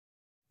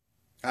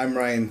I'm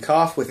Ryan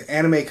Koff with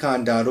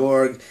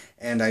AnimeCon.org,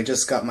 and I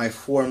just got my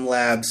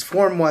Formlabs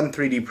Form 1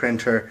 3D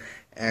printer,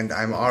 and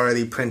I'm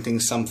already printing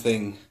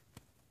something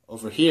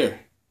over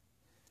here.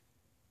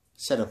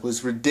 Setup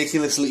was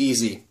ridiculously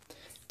easy.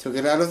 Took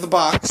it out of the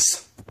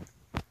box,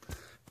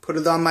 put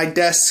it on my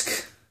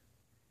desk,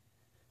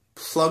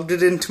 plugged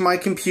it into my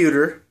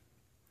computer,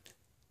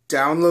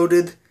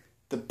 downloaded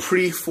the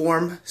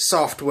Preform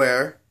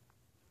software,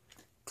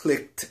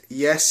 clicked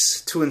yes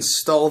to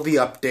install the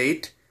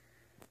update.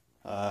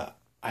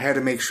 I had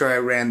to make sure I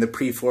ran the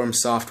Preform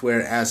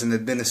software as an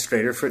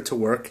administrator for it to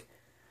work.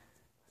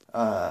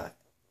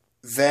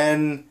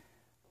 Then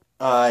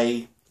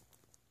I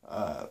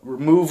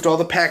removed all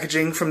the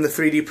packaging from the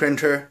 3D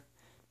printer,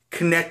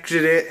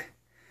 connected it,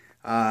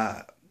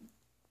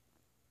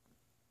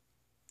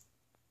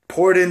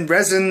 poured in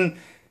resin,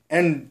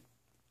 and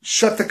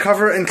shut the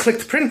cover and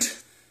clicked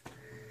print.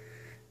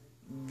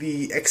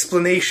 The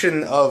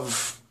explanation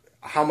of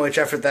how much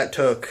effort that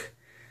took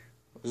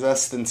was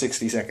less than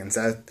 60 seconds.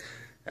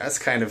 That's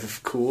kind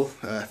of cool.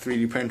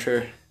 3D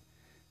printer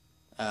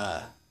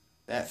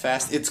that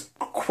fast. It's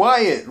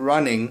quiet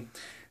running,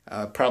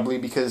 probably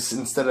because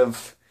instead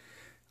of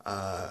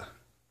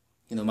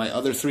my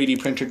other 3D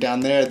printer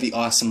down there, the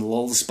awesome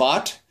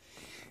Lulzbot,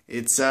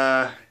 it's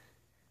lasers,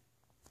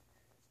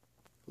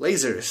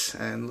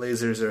 and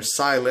lasers are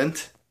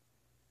silent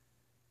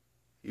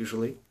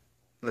usually,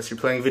 unless you're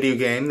playing a video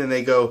game. Then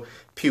they go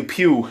pew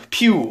pew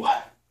pew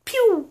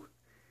pew.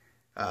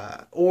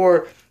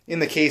 Or in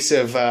the case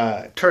of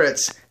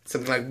turrets,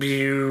 something like.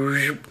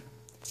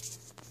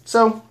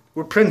 So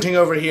we're printing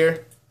over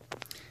here,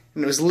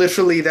 and it was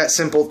literally that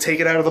simple. Take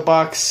it out of the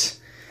box,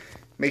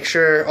 make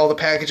sure all the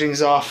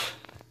packaging's off,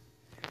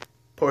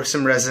 pour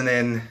some resin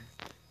in,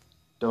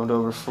 don't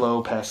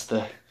overflow past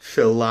the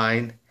fill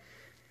line,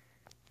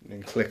 and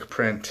then click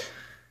print.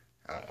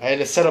 I had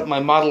to set up my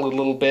model a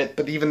little bit,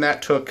 but even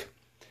that took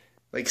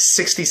like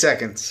 60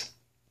 seconds.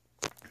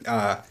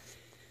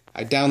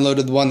 I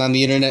downloaded one on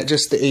the internet,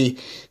 just a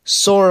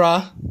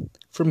Sora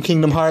from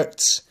Kingdom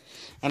Hearts,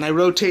 and I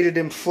rotated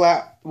him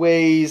flat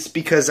ways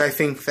because I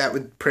think that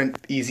would print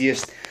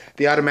easiest.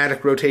 The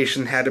automatic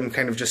rotation had him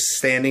kind of just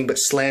standing but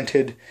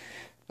slanted.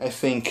 I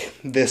think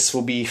this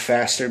will be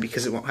faster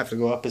because it won't have to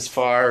go up as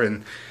far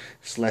and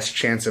there's less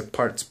chance of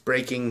parts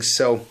breaking.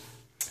 So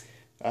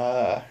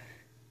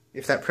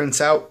if that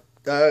prints out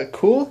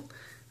cool,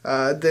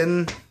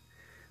 then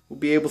we'll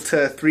be able to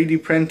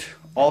 3D print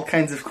all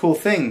kinds of cool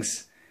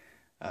things.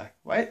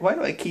 Why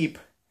do I keep,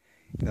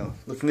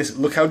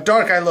 look how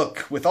dark I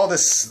look with all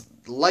this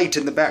light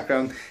in the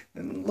background,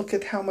 and look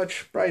at how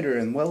much brighter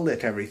and well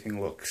lit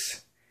everything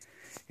looks.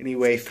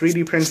 Anyway,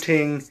 3D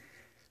printing,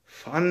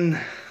 fun.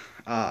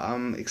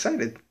 I'm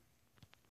excited.